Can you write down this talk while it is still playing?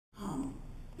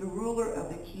ruler of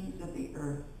the kings of the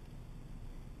earth,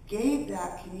 gave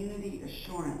that community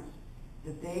assurance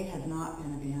that they had not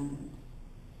been abandoned.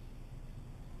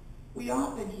 We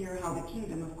often hear how the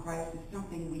kingdom of Christ is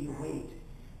something we await,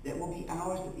 that will be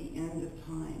ours at the end of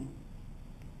time.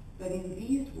 But in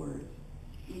these words,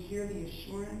 we hear the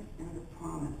assurance and the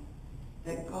promise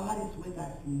that God is with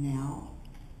us now,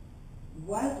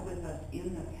 was with us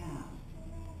in the past,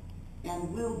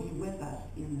 and will be with us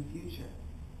in the future.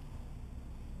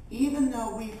 Even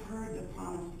though we've heard the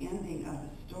promised ending of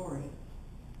the story,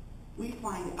 we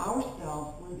find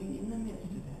ourselves living in the midst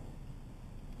of it,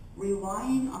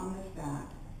 relying on the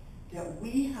fact that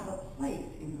we have a place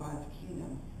in God's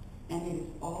kingdom, and it is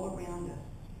all around us,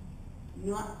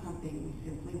 not something we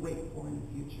simply wait for in the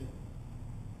future.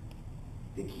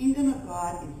 The kingdom of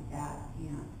God is at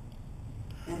hand,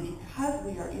 and because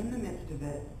we are in the midst of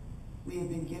it, we have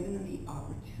been given the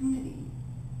opportunity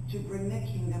to bring the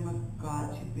kingdom of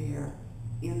God to bear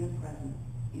in the present,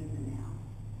 in the now.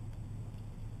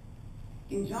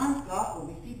 In John's gospel,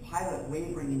 we see Pilate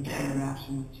wavering in his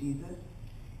interaction with Jesus.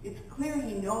 It's clear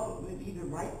he knows what would be the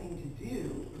right thing to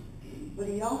do, but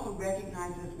he also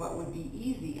recognizes what would be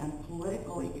easy and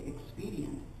politically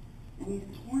expedient, and he's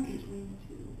torn between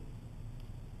the two.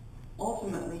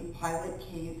 Ultimately, Pilate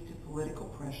caves to political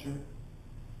pressure,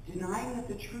 denying that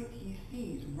the truth he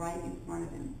sees right in front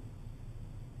of him.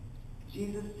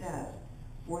 Jesus says,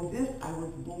 "For this I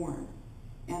was born,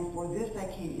 and for this I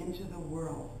came into the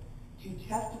world, to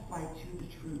testify to the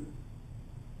truth.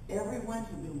 Everyone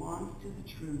who belongs to the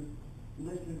truth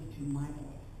listens to my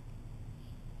voice."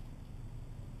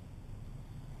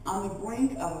 On the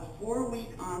brink of a 4-week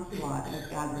onslaught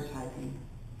of advertising,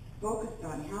 focused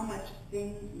on how much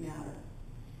things matter,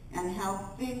 and how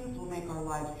things will make our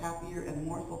lives happier and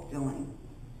more fulfilling,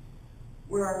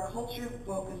 where our culture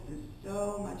focuses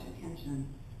so much attention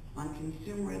on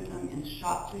consumerism and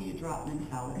shop till you drop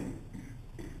mentality,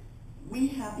 we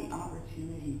have the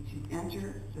opportunity to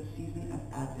enter the season of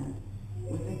Advent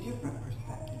with a different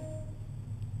perspective.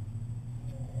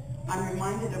 I'm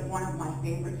reminded of one of my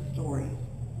favorite stories,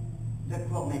 The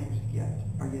Quiltmaker's Gift.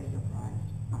 Are you surprised?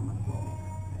 I'm a quilt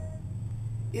maker.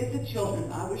 It's a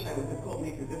children's, I wish I was a quilt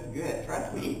maker this good,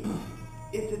 trust me.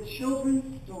 It's a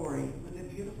children's story with a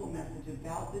beautiful message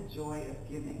about the joy of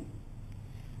giving.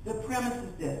 The premise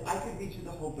is this. I could read you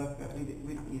the whole book, but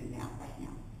we don't need it now, right now.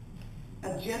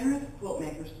 A generous quilt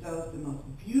maker sews the most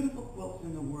beautiful quilts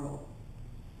in the world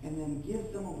and then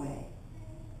gives them away.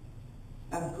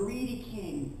 A greedy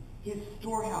king, his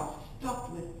storehouse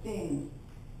stuffed with things,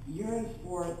 yearns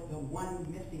for the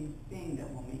one missing thing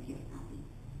that will make him happy.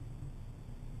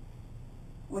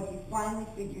 What he finally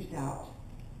figures out,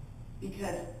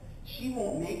 because she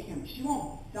won't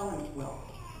sell him quilts.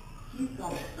 He's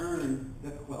got to earn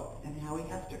the quilt, and how he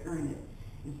has to earn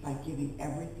it is by giving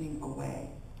everything away.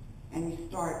 And he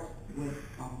starts with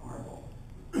marble.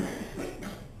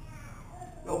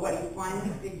 But what he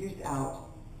finally figures out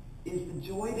is the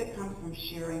joy that comes from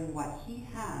sharing what he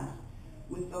has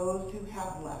with those who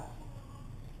have less.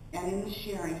 And in the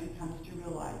sharing, he comes to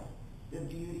realize the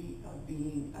beauty of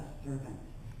being a servant.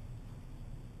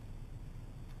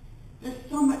 There's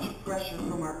so much pressure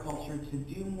from our culture to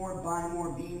do more, buy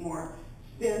more, be more,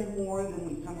 spend more than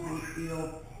we sometimes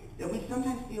feel, that we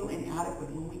sometimes feel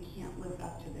inadequate when we can't live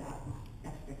up to that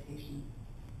expectation.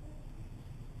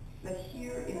 But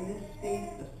here in this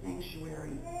space of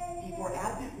sanctuary, before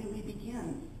Advent really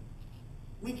begins,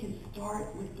 we can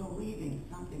start with believing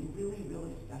something really,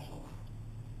 really special.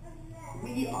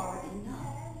 We are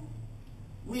enough.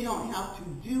 We don't have to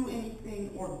do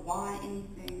anything or buy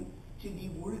anything to be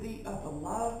worthy of the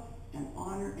love and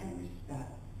honor and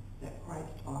respect that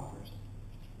Christ offers.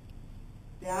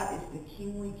 That is the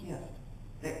kingly gift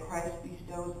that Christ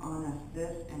bestows on us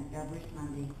this and every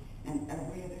Sunday and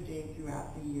every other day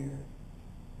throughout the year.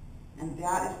 And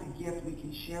that is the gift we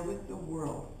can share with the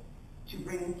world to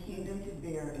bring the kingdom to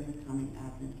bear in the coming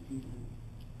Advent season.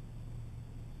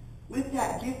 With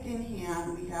that gift in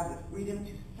hand, we have the freedom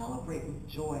to celebrate with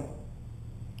joy.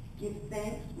 Give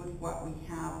thanks with what we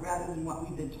have rather than what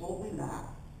we've been told we lack.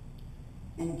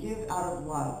 And give out of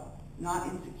love, not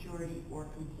insecurity or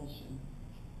compulsion.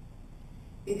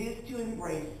 It is to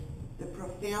embrace the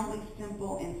profoundly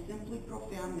simple and simply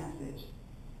profound message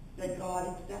that God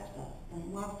accepts us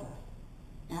and loves us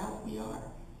as we are.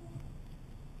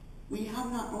 We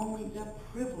have not only the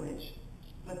privilege,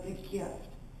 but the gift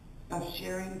of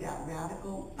sharing that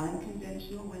radical,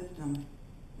 unconventional wisdom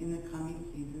in the coming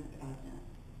season of Advent.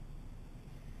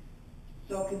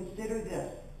 So consider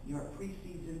this your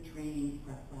pre-season training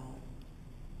prep rally.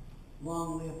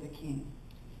 Long live the King.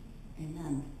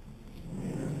 Amen.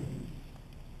 Amen.